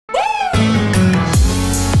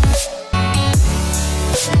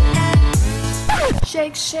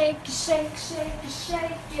shake, shake, shake, shake,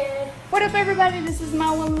 shake it. What up, everybody? This is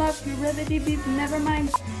My One Love. You really deep, never mind.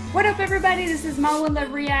 What up, everybody? This is My One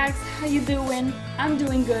Love Reacts. How you doing? I'm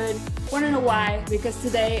doing good. Wanna know why? Because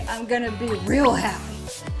today I'm gonna be real happy.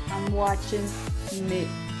 I'm watching Mitch.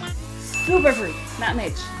 Superfruit, not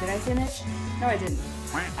Mitch. Did I say Mitch? No, I didn't.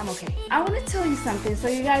 I'm okay. I want to tell you something, so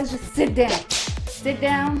you guys just sit down. Sit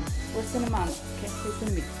down, listen to mama. Okay, listen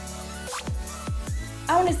to me.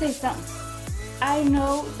 I want to say something. I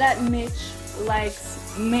know that Mitch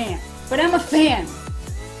likes man, but I'm a fan.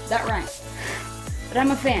 That rhymes. But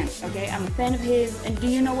I'm a fan, okay? I'm a fan of his, and do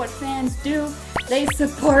you know what fans do? They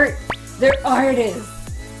support their artists.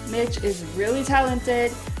 Mitch is really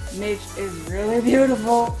talented. Mitch is really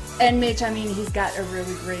beautiful. And Mitch, I mean, he's got a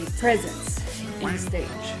really great presence in the stage.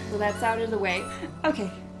 So that's out of the way.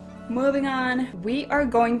 Okay, moving on. We are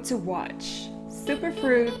going to watch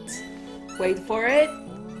Superfruit. Wait for it.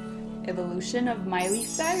 Evolution of Miley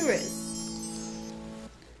Cyrus.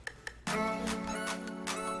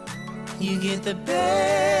 You get the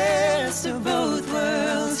best of both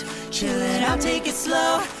worlds. Chill it out, take it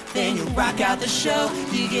slow, then you rock out the show.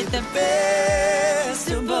 You get the best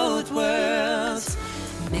of both worlds.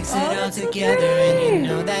 Mix it all together and you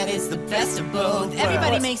know that it's the best of both.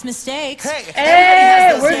 Everybody makes mistakes.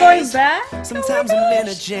 Hey, we're going back? Sometimes I'm in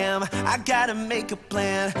a jam, I gotta make a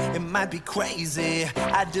plan. It might be crazy,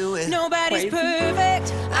 I do it. Nobody's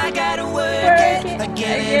perfect, I gotta work it again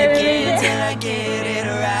and again till I get it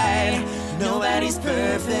right. Nobody's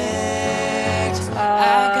perfect.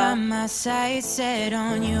 I got my sights set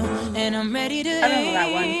on you and I'm ready to I don't know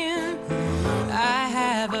that one. I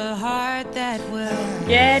have a heart that will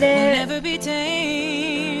Get it? never be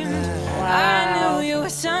tamed. Wow. I knew you were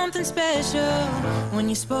something special when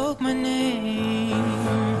you spoke my name.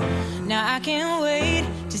 Now I can't wait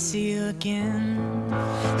to see you again.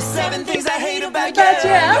 The 7 things I hate about you.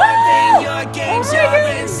 Your games, you're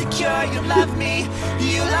insecure. You love me,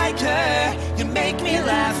 you like her. You make me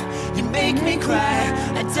laugh, you make me cry.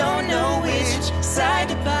 I don't know which side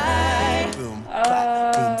to buy.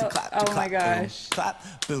 Oh my gosh. Clap,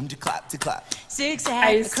 boom to clap to clap.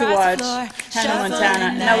 I used to watch Hannah Montana,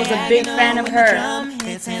 and I was a big fan of her.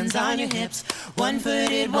 Hits hands on your hips,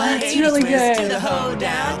 one-footed, It's really good. To the hold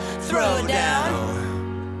down, throw down.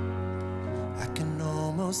 I can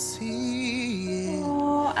almost see it.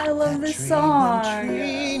 Oh, I love this song.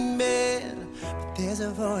 But there's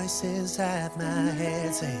a voice inside my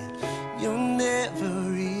head saying you'll never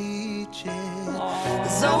reach it.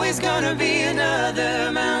 There's always gonna be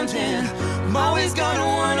another mountain. I'm always gonna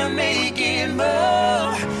wanna make it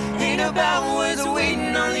move. Ain't about words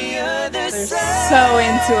waiting on the other They're side. so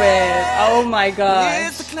into it. Oh my gosh.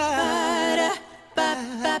 It's the climb.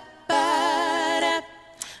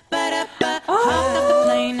 Hopped off the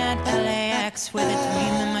plane at LAX with a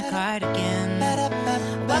dream in my cardigan.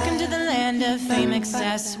 Welcome to the land of fame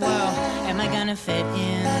excess. Whoa, am I gonna fit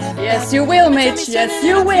in? Yes, you will, Mitch. Yes,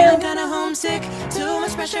 you will. I'm kinda homesick, too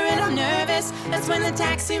much pressure and I'm nervous. That's when the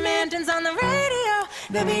taxi man turns on the radio.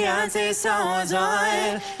 The Beyonce song was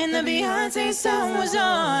on, and the Beyonce song was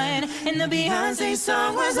on, and the Beyonce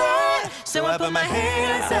song was on. So I put my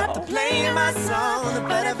hands up to play my song. The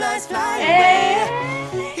butterflies fly away.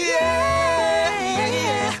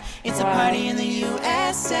 Yeah, it's a party in the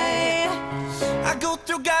USA. I go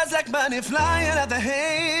through guys like money flying out the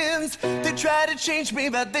hands. They try to change me,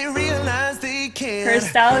 but they realize they can't. Her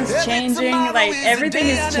style is changing, like everything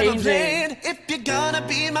is changing. If you're gonna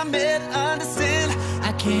be my man, understand.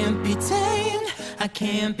 I can't be tamed, I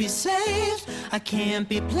can't be saved, I can't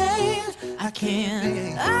be blamed, I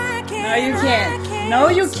can't. No, you can't. No,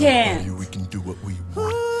 you can't. We can do what we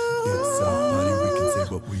want. It's our body, we can say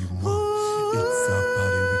what we want. It's our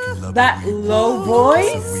body, we can love That what we want. low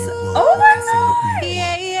voice? Oh my god.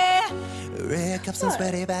 Yeah, yeah. Red cups and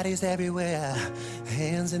sweaty bodies everywhere.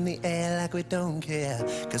 Hands in the air like we don't care.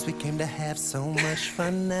 Cause we came to have so much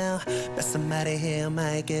fun now. But somebody here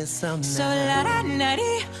might get some now. So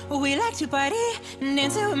la-da-da-dee, we like to party,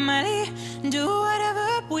 dance with Marley, do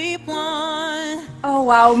whatever we want. Oh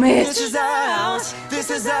wow, Mitch. This is our house, this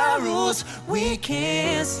is our rules. We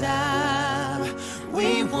can't stop,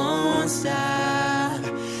 we won't stop.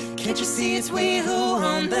 Can't you see it's we who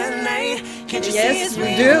own the night? Can't you see it's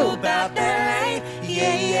we do. who about the light?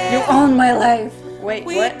 Yeah, yeah. You own my life. Wait,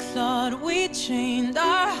 We what? thought we chained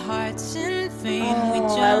our hearts in vain. We Oh,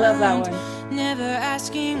 jumped, I love that one. never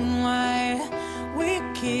asking why. We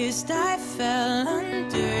kissed, I fell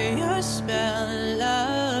under your spell,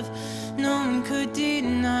 love. No one could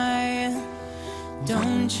deny.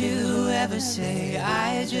 Don't you ever say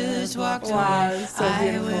I just walked Wow, away. it's so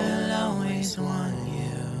I beautiful. will always want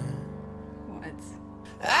you. What?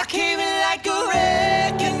 I came in like a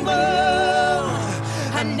wrecking ball.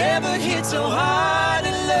 I never hit so hard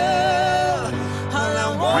in love. All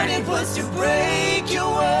I wanted was to break your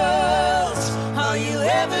walls. All you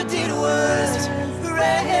ever did was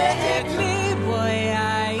wreck me, boy.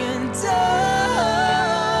 I adore.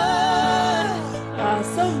 Oh,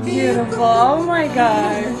 so beautiful. Oh my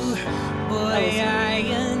gosh. Boy, I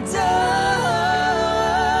adore.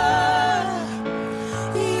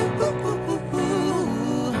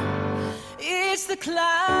 It's the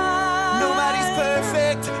cloud. Nobody's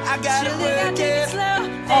perfect. I gotta work it.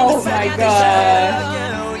 Oh my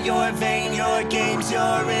god. You're vain, your games,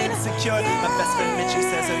 you're insecure. My best friend Mitchie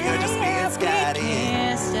says, oh, you're just being Scotty.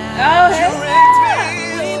 Oh, You hey. wrecked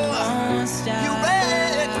me. You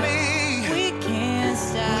wrecked me. We can't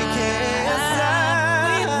stop. We can't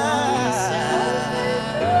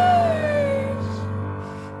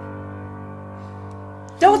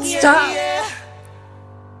stop. Don't stop. Yeah.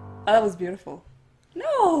 Oh, that was beautiful.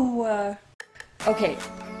 No. Okay,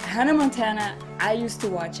 Hannah Montana. I used to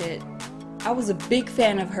watch it. I was a big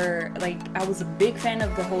fan of her. Like, I was a big fan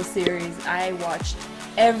of the whole series. I watched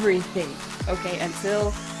everything. Okay,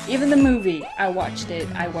 until even the movie, I watched it.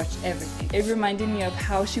 I watched everything. It reminded me of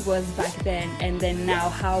how she was back then, and then now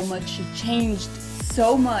how much she changed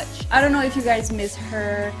so much. I don't know if you guys miss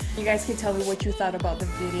her. You guys can tell me what you thought about the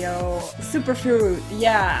video. Superfruit,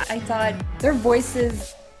 yeah. I thought their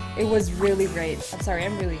voices, it was really great. I'm sorry,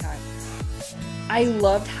 I'm really hot. I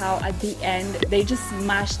loved how at the end they just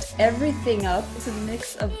mashed everything up. It's a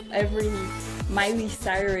mix of every Miley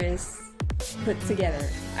Cyrus put together.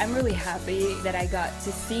 I'm really happy that I got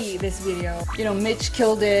to see this video. You know, Mitch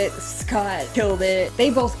killed it, Scott killed it, they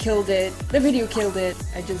both killed it, the video killed it.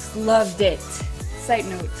 I just loved it. Side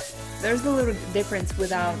note, there's a little difference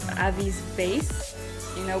without Avi's bass,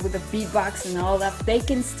 you know, with the beatbox and all that. They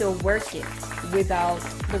can still work it without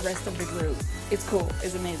the rest of the group. It's cool,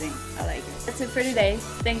 it's amazing, I like it. That's it for today.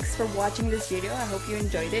 Thanks for watching this video. I hope you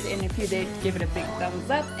enjoyed it, and if you did, give it a big thumbs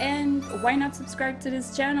up, and why not subscribe to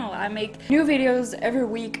this channel? I make new videos every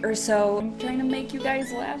week or so. I'm trying to make you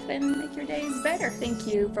guys laugh and make your days better. Thank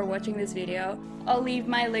you for watching this video. I'll leave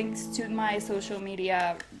my links to my social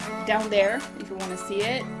media down there if you want to see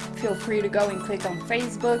it. Feel free to go and click on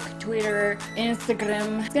Facebook, Twitter,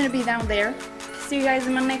 Instagram. It's gonna be down there. See you guys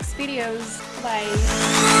in my next videos. Bye.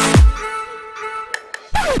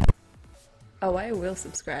 Oh, I will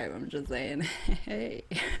subscribe, I'm just saying. Hey.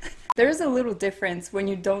 There's a little difference when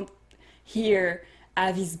you don't hear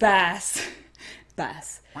Avi's bass.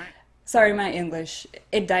 Bass. Sorry, my English.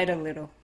 It died a little.